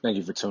Thank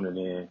you for tuning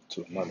in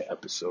to another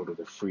episode of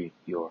the Free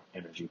Your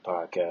Energy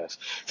podcast.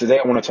 Today,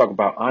 I want to talk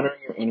about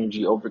honoring your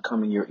energy,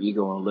 overcoming your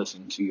ego, and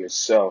listening to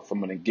yourself. I'm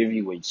going to give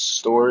you a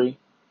story.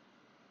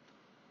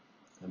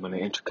 I'm going to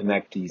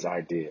interconnect these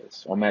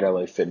ideas. I'm at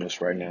LA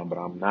Fitness right now, but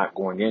I'm not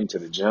going into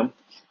the gym.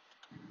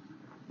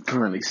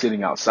 Currently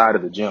sitting outside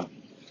of the gym.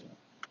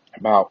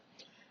 About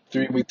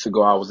 3 weeks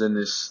ago, I was in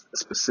this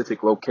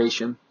specific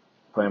location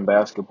playing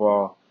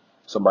basketball.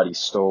 Somebody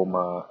stole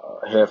my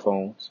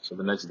headphones, so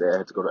the next day I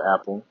had to go to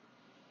Apple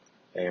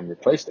and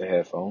replace the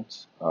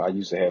headphones. I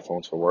use the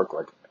headphones for work.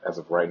 Like as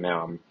of right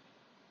now, I'm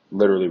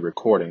literally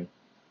recording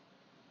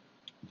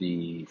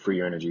the Free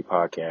Your Energy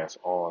podcast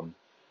on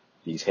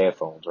these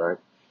headphones, right?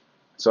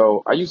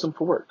 So I use them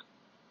for work.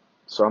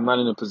 So I'm not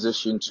in a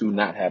position to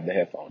not have the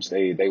headphones.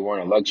 They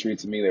weren't a luxury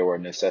to me. They were a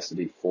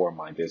necessity for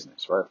my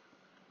business, right?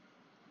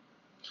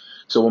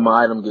 So when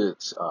my item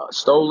gets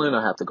stolen,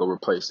 I have to go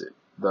replace it.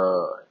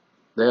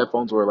 The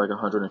headphones were like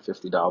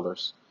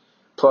 $150.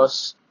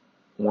 Plus,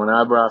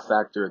 whenever I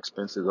factor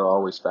expenses, I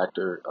always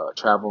factor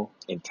travel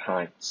and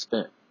time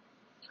spent.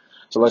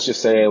 So let's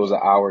just say it was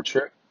an hour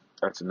trip.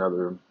 That's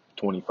another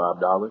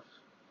 $25.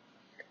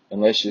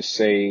 And let's just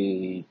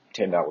say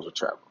 $10 of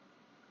travel.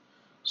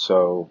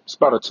 So it's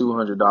about a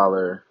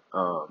 $200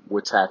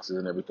 with taxes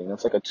and everything.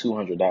 That's like a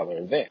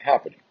 $200 event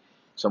happening.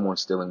 Someone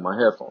stealing my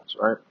headphones,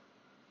 right?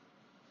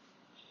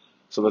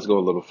 So let's go a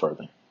little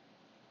further.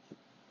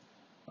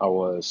 I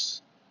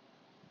was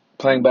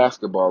playing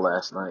basketball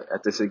last night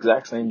at this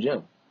exact same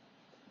gym.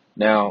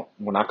 Now,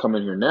 when I come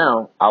in here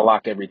now, I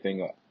lock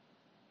everything up.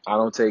 I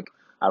don't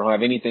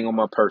have anything on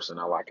my person.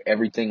 I lock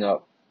everything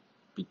up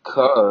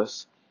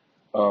because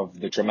of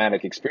the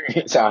traumatic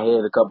experience I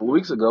had a couple of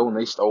weeks ago when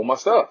they stole my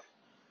stuff.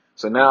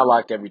 So now I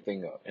lock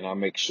everything up and I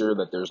make sure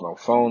that there's no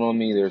phone on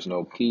me, there's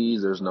no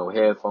keys, there's no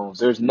headphones,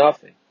 there's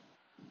nothing.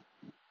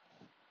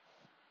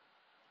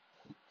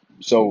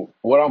 So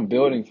what I'm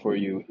building for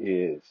you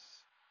is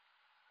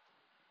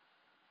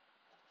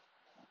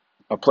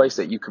a place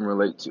that you can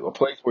relate to, a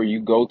place where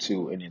you go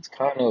to and it's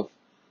kind of,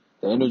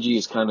 the energy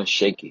is kind of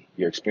shaky.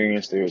 Your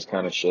experience there is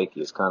kind of shaky.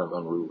 It's kind of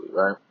unruly,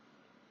 right?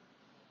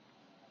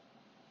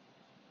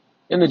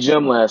 In the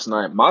gym last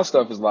night, my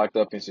stuff is locked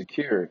up and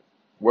secured.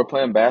 We're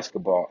playing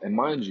basketball. And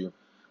mind you,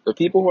 the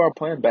people who are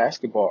playing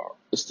basketball,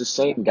 it's the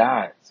same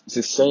guys. It's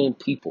the same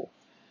people.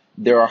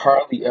 There are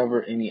hardly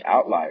ever any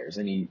outliers,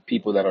 any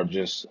people that are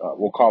just,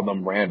 we'll call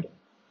them random.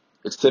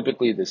 It's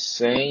typically the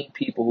same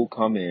people who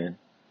come in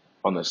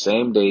on the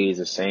same days,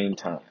 the same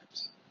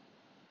times.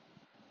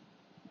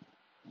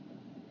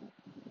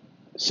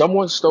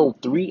 Someone stole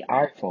 3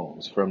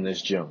 iPhones from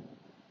this gym.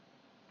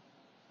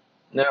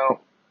 Now,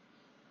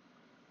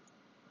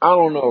 I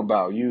don't know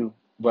about you,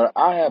 but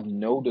I have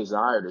no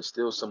desire to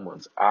steal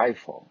someone's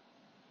iPhone.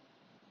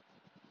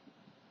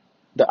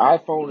 The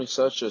iPhone is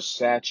such a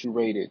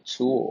saturated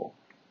tool.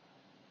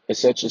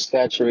 It's such a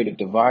saturated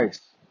device.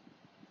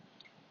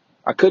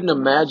 I couldn't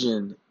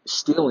imagine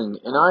stealing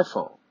an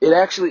iPhone. It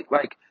actually,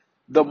 like,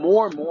 the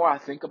more and more I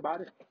think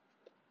about it,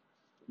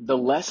 the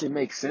less it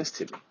makes sense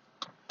to me.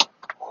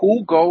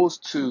 Who goes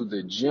to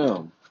the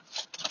gym?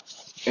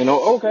 And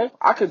okay,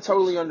 I could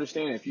totally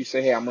understand if you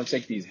say, "Hey, I'm gonna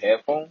take these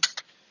headphones."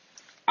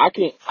 I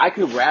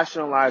could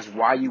rationalize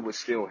why you would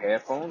steal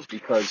headphones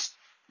because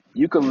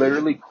you could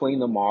literally clean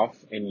them off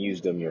and use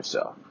them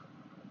yourself.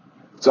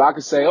 So I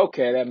could say,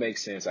 "Okay, that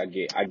makes sense. I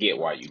get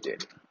why you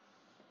did it."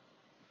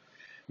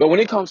 But when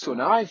it comes to an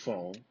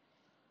iPhone,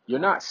 you're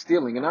not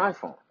stealing an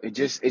iPhone. It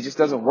just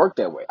doesn't work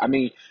that way. I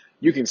mean,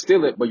 you can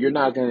steal it, but you're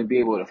not going to be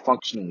able to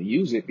functionally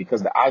use it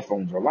because the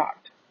iPhones are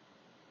locked.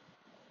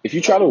 If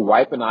you try to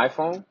wipe an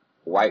iPhone,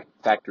 wipe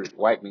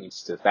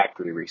means to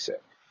factory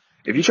reset.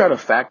 If you try to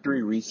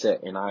factory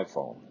reset an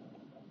iPhone,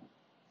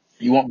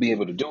 you won't be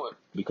able to do it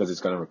because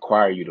it's going to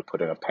require you to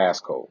put in a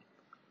passcode.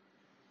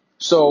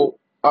 So,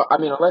 I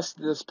mean, unless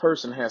this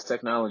person has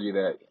technology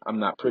that I'm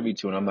not privy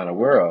to and I'm not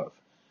aware of,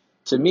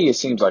 to me, it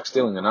seems like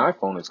stealing an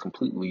iPhone is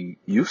completely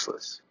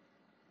useless.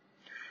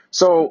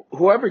 So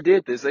whoever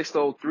did this, they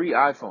stole 3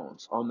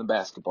 iPhones on the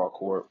basketball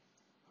court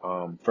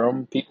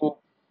from people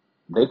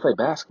they play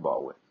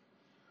basketball with,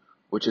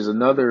 which is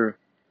another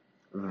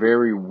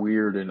very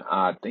weird and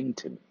odd thing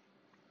to me.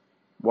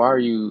 Why are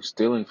you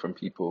stealing from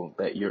people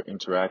that you're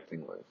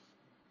interacting with?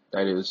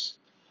 That is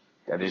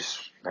that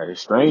is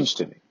strange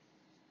to me.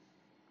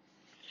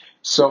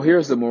 So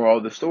here's the moral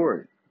of the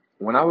story.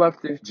 When I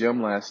left this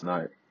gym last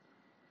night,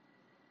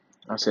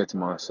 I said to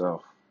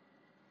myself,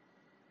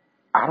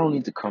 I don't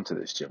need to come to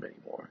this gym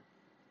anymore.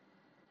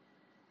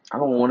 I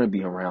don't want to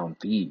be around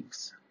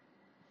thieves.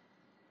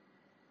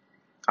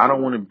 I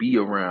don't want to be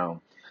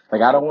around,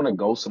 like, I don't want to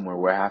go somewhere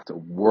where I have to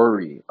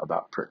worry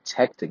about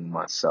protecting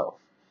myself,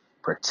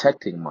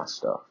 protecting my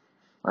stuff.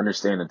 I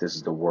understand that this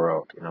is the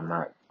world and I'm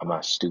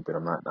not stupid.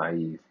 I'm not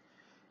naive.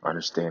 I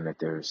understand that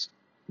there's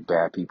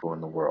bad people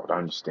in the world. I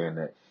understand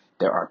that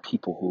there are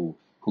people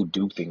who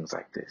do things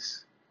like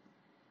this,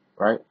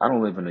 right? I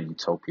don't live in a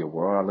utopia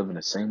world. I live in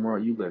the same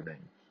world you live in.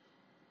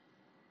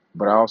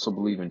 But I also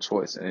believe in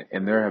choice.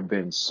 And there have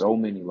been so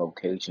many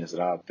locations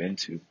that I've been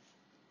to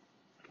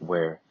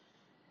where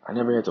I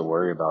never had to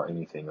worry about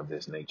anything of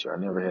this nature. I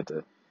never had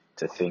to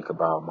think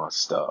about my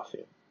stuff.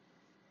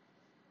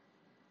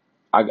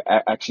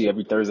 Actually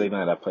every Thursday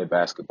night I play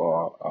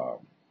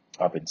basketball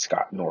up in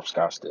North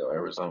Scottsdale,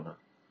 Arizona.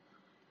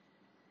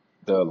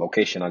 The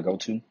location I go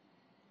to,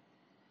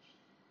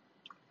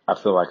 I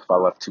feel like if I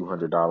left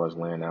 $200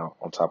 laying out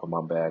on top of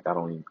my bag, I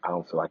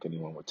don't feel like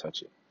anyone would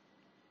touch it.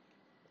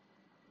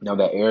 Now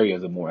that area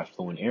is a more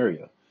affluent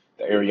area.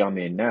 The area I'm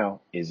in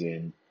now is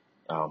in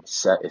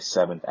is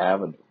Seventh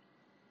Avenue,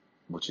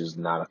 which is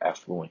not an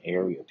affluent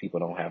area. People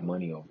don't have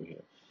money over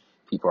here.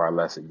 People are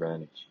less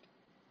advantaged.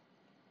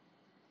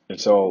 And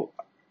so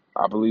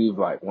I believe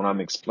like when I'm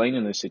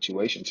explaining this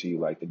situation to you,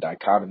 like the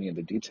dichotomy of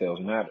the details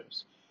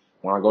matters.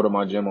 When I go to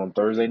my gym on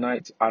Thursday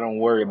nights, I don't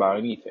worry about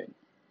anything.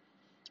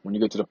 When you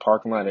get to the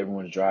parking lot,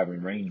 everyone's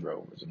driving Range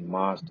Rovers and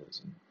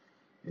Mazdas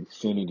and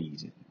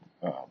Infinitis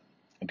and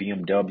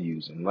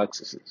BMWs and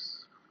Lexuses,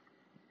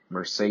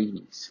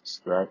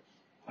 Mercedes, right?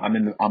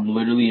 I'm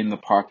literally in the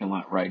parking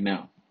lot right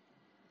now,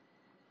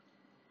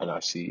 and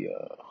I see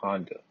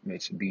Honda,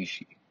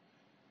 Mitsubishi,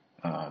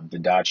 the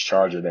Dodge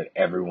Charger that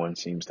everyone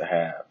seems to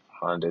have,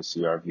 Honda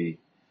CRV,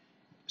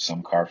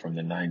 some car from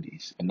the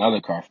 90s, another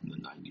car from the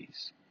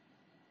 90s.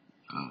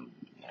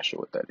 Not sure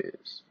what that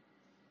is.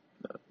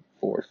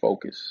 Ford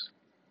Focus.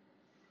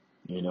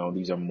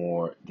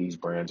 These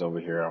brands over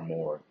here are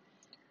more,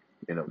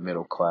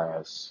 middle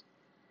class,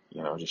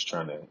 just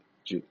trying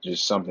to,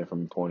 just something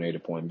from point A to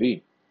point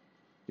B.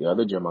 The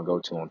other gym I go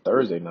to on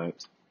Thursday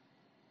nights,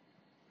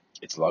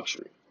 it's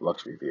luxury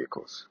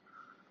vehicles.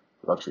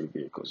 Luxury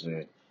vehicles.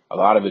 And a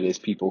lot of it is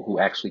people who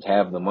actually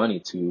have the money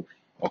to,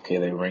 okay,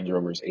 their Range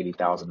Rover is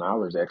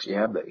 $80,000. They actually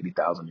have the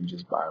 80,000 and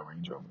just buy a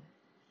Range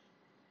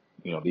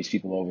Rover. These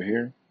people over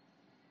here,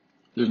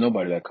 there's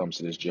nobody that comes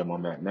to this gym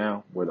I'm at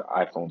now where the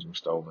iPhones were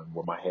stolen,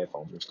 where my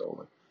headphones were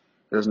stolen.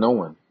 There's no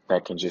one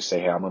that can just say,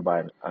 hey, I'm going to buy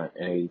an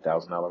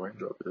 $80,000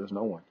 Range Rover. There's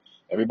no one.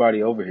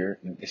 Everybody over here,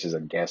 and this is a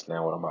guess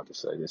now what I'm about to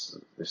say. This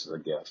is a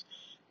guess.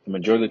 The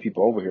majority of the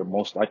people over here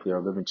most likely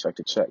are living check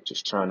to check,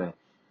 just trying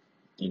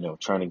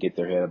to get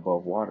their head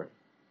above water.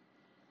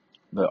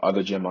 The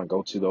other gym I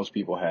go to, those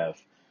people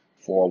have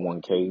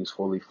 401ks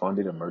fully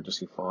funded,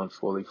 emergency funds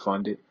fully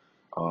funded,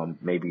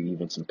 maybe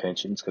even some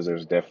pensions because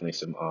there's definitely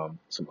some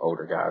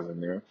older guys in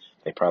there.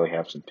 They probably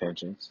have some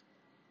pensions.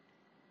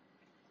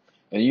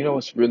 And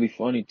what's really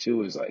funny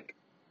too is like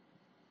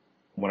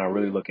when I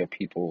really look at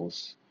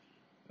people's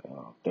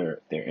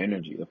their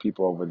energy, the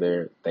people over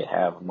there, they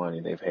have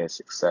money, they've had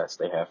success,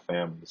 they have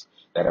families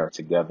that are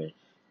together,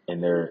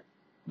 and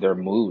their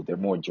mood, they're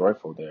more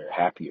joyful, they're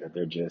happier,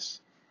 they're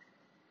just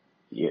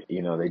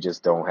they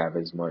just don't have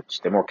as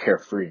much. They're more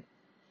carefree.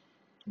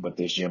 But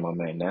this gym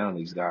I'm at now,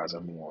 these guys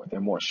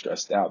they're more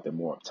stressed out. They're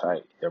more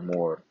uptight. They're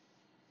more.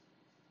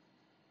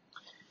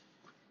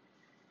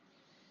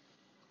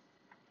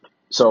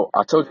 So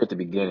I told you at the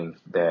beginning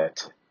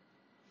that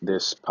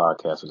this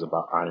podcast was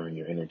about honoring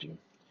your energy,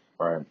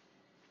 right?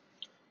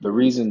 The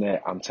reason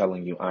that I'm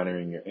telling you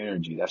honoring your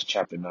energy, that's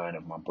chapter 9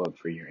 of my book,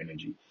 Free Your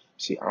Energy.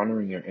 See,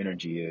 honoring your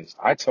energy is,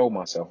 I told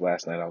myself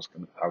last night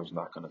I was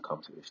not gonna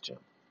come to this gym.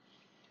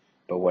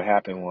 But what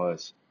happened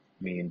was,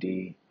 me and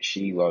Dee,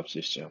 she loves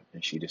this gym,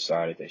 and she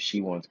decided that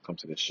she wanted to come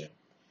to this gym.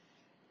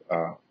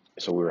 Uh,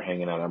 so we were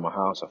hanging out at my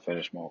house. I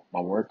finished my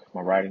work,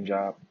 my writing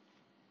job.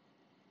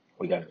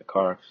 We got in the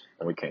car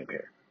and we came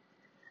here.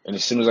 And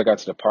as soon as I got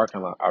to the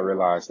parking lot, I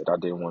realized that I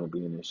didn't want to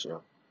be in this gym.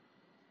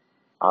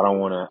 I don't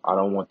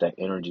want that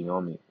energy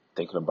on me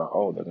thinking about,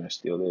 oh, they're going to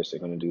steal this, they're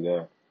going to do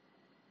that.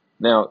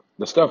 Now,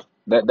 that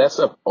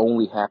stuff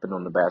only happened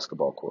on the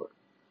basketball court.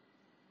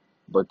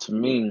 But to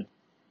me,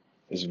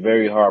 it's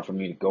very hard for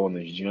me to go in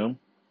this gym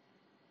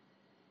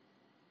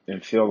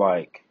and feel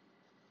like,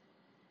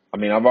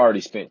 I've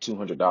already spent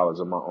 $200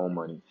 of my own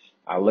money.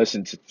 I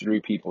listened to 3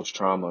 people's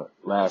trauma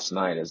last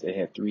night as they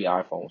had 3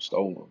 iPhones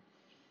stolen.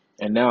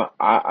 And now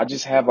I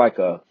just have like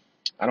I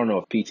don't know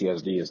if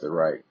PTSD is the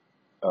right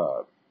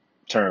uh,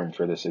 term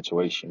for the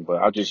situation,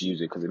 but I'll just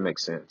use it because it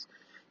makes sense.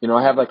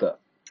 I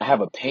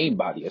have a pain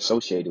body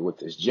associated with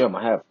this gym.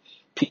 I have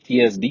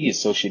PTSD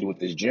associated with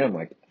this gym.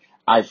 Like,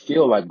 I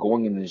feel like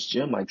going in this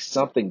gym, like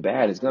something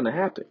bad is going to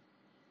happen.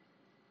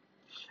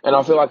 And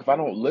I feel like if I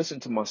don't listen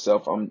to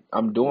myself,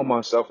 I'm doing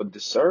myself a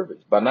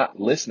disservice by not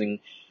listening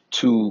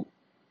to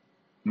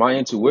my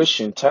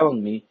intuition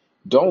telling me,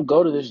 don't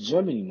go to this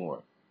gym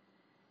anymore.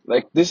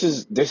 Like, this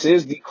is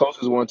the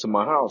closest one to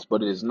my house,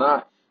 but it is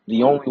not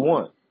the only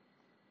one.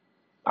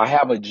 I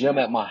have a gym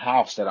at my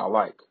house that I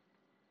like.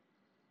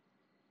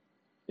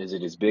 Is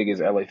it as big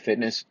as LA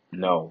Fitness?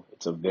 No.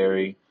 It's a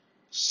very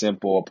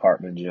simple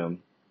apartment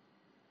gym,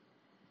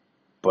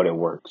 but it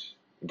works.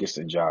 It gets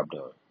the job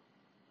done.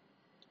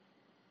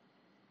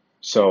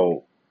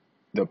 So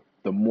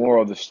the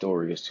moral of the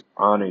story is to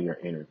honor your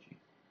energy,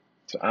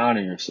 to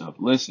honor yourself.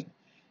 Listen,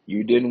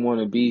 you didn't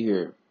want to be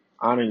here.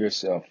 Honor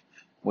yourself.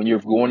 When you're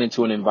going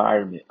into an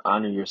environment,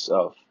 honor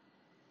yourself.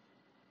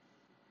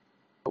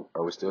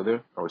 Are we still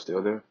there? Are we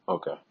still there?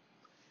 Okay.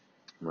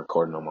 I'm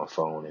recording on my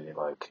phone and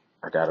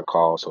I got a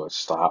call, so it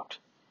stopped.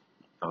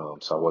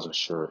 So I wasn't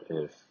sure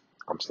if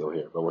I'm still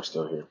here, but we're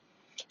still here.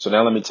 So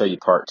now let me tell you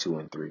part 2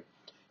 and 3.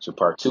 So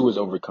part 2 is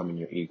overcoming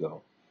your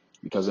ego,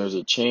 because there's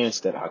a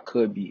chance that I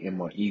could be in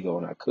my ego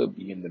and I could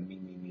be in the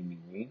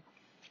me.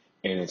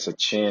 And it's a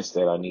chance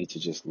that I need to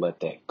just let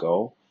that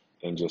go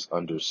and just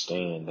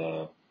understand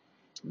that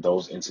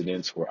those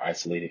incidents were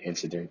isolated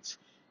incidents,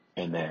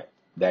 and that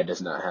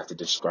does not have to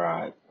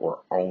describe or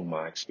own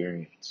my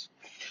experience.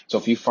 So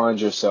if you find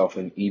yourself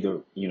in either,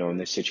 in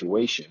this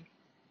situation,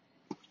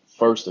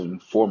 first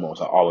and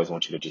foremost, I always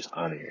want you to just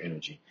honor your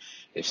energy.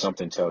 If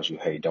something tells you,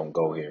 hey, don't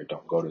go here,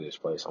 don't go to this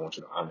place, I want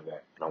you to honor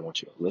that, and I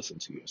want you to listen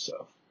to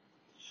yourself.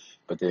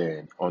 But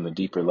then on the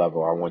deeper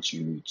level, I want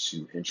you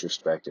to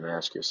introspect and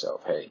ask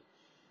yourself, hey,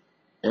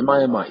 am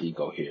I in my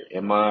ego here?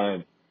 Am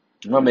I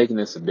making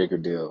this a bigger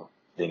deal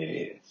than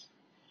it is?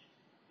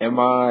 Am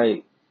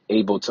I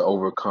able to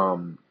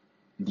overcome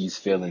these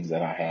feelings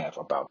that I have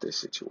about this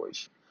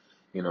situation?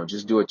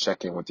 Just do a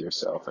check-in with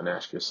yourself and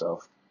ask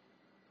yourself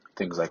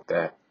things like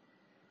that.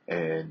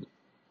 And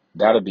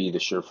that'll be the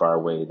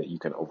surefire way that you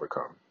can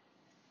overcome.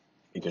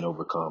 You can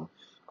overcome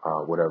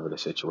whatever the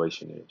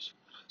situation is.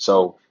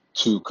 So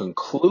to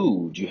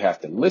conclude, you have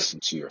to listen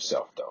to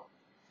yourself, though,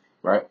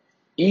 right?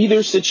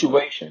 Either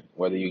situation,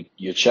 whether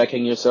you're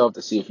checking yourself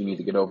to see if you need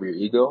to get over your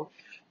ego,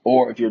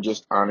 or if you're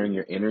just honoring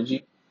your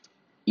energy,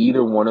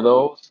 either one of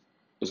those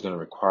is going to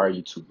require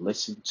you to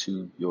listen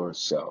to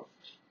yourself,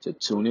 to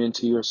tune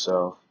into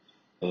yourself,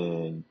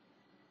 and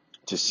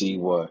to see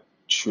what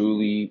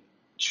truly,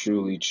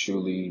 truly,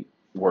 truly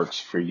works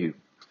for you.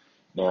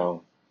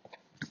 Now,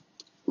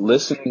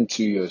 listening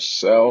to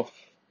yourself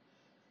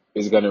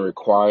is going to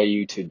require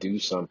you to do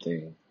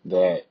something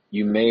that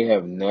you may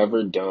have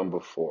never done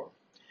before.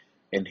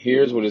 And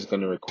here's what it's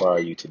going to require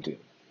you to do.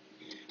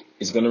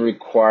 It's going to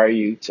require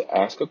you to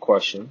ask a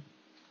question,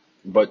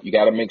 but you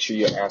got to make sure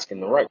you're asking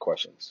the right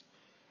questions.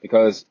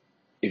 Because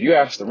if you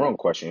ask the wrong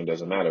question, it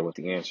doesn't matter what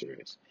the answer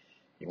is.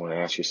 You want to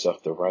ask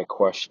yourself the right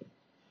question.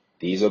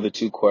 These are the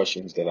 2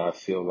 questions that I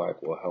feel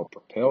like will help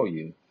propel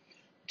you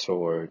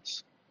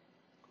towards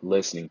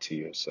listening to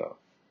yourself.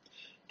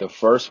 The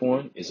first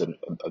one is an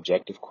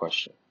objective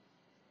question.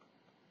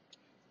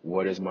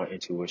 What is my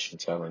intuition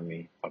telling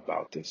me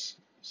about this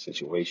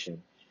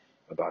situation,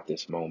 about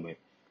this moment?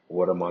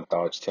 What are my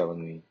thoughts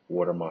telling me?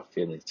 What are my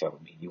feelings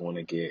telling me? You want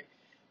to get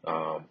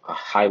a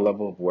high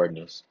level of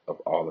awareness of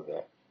all of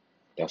that.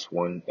 That's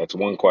one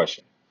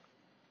question.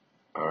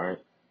 All right.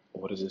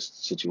 What is this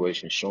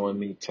situation showing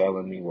me,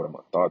 telling me? What are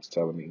my thoughts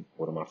telling me?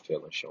 What are my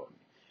feelings showing me?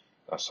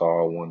 That's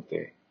all one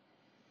thing.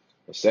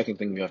 The second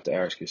thing you have to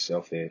ask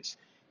yourself is,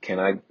 can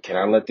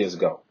I let this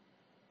go?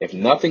 If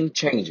nothing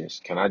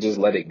changes, can I just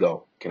let it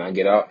go? Can I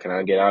get out? Can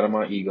I get out of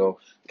my ego?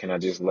 Can I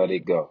just let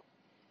it go?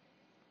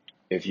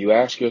 If you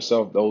ask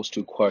yourself those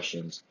 2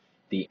 questions,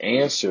 the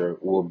answer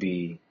will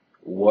be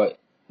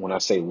when I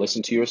say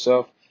listen to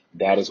yourself,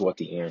 that is what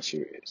the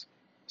answer is.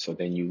 So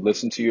then you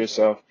listen to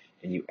yourself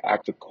and you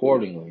act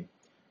accordingly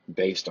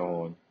based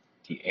on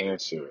the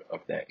answer of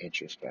that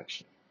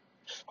introspection.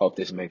 Hope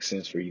this makes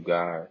sense for you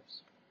guys.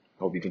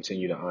 Hope you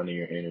continue to honor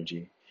your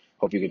energy.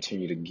 Hope you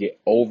continue to get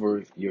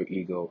over your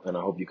ego. And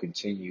I hope you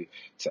continue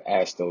to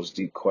ask those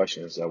deep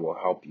questions that will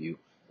help you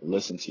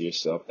listen to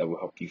yourself, that will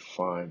help you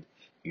find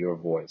your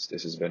voice.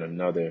 This has been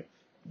another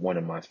one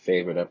of my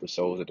favorite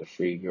episodes of the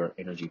Free Your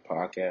Energy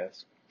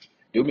podcast.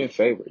 Do me a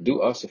favor.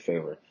 Do us a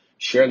favor.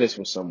 Share this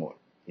with someone.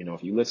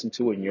 If you listen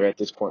to it and you're at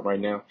this point right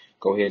now,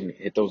 go ahead and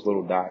hit those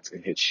little dots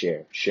and hit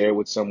share. Share it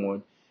with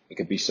someone. It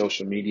could be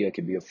social media. It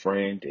could be a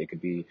friend. It could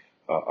be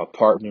a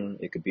partner.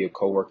 It could be a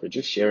coworker.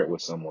 Just share it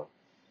with someone.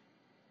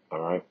 All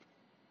right.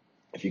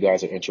 If you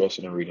guys are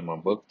interested in reading my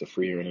book, the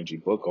Free Your Energy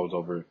book goes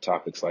over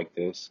topics like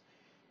this.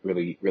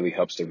 Really, really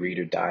helps the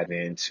reader dive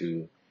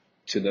into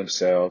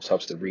themselves,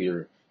 helps the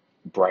reader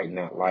brighten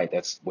that light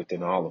that's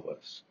within all of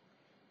us.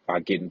 By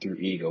getting through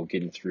ego,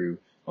 getting through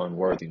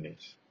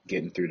unworthiness,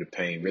 getting through the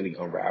pain, really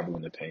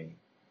unraveling the pain,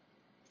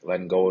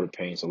 letting go of the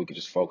pain so we can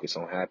just focus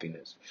on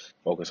happiness,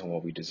 focus on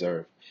what we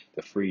deserve.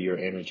 The Free Your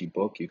Energy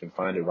book, you can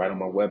find it right on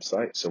my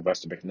website,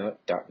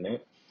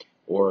 sylvestermcnutt.net,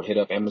 or hit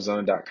up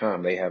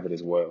Amazon.com. They have it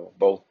as well.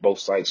 Both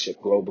sites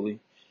ship globally.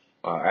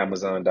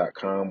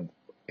 Amazon.com,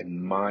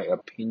 in my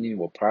opinion,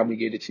 will probably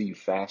get it to you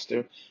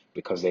faster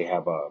because they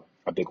have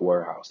a big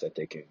warehouse that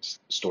they can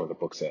store the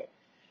books at.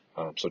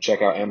 So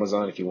check out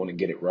Amazon if you want to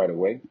get it right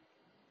away.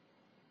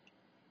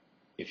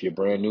 If you're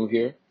brand new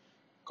here,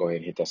 go ahead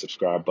and hit that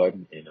subscribe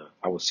button, and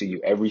I will see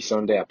you every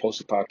Sunday. I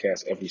post a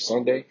podcast every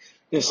Sunday.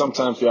 Then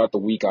sometimes throughout the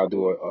week, I'll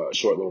do a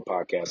short little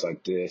podcast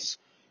like this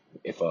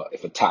if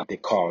a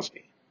topic calls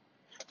me.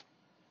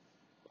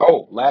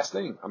 Oh, last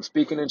thing, I'm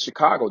speaking in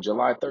Chicago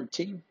July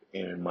 13th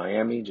and in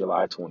Miami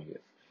July 20th.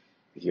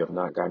 If you have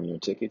not gotten your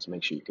tickets,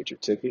 make sure you get your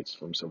tickets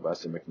from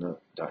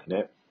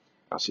sylvestermcnutt.net.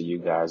 I'll see you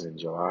guys in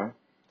July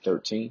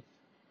 13th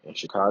in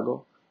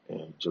Chicago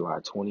and July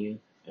 20th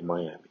in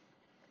Miami.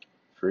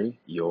 Free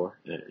your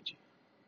energy.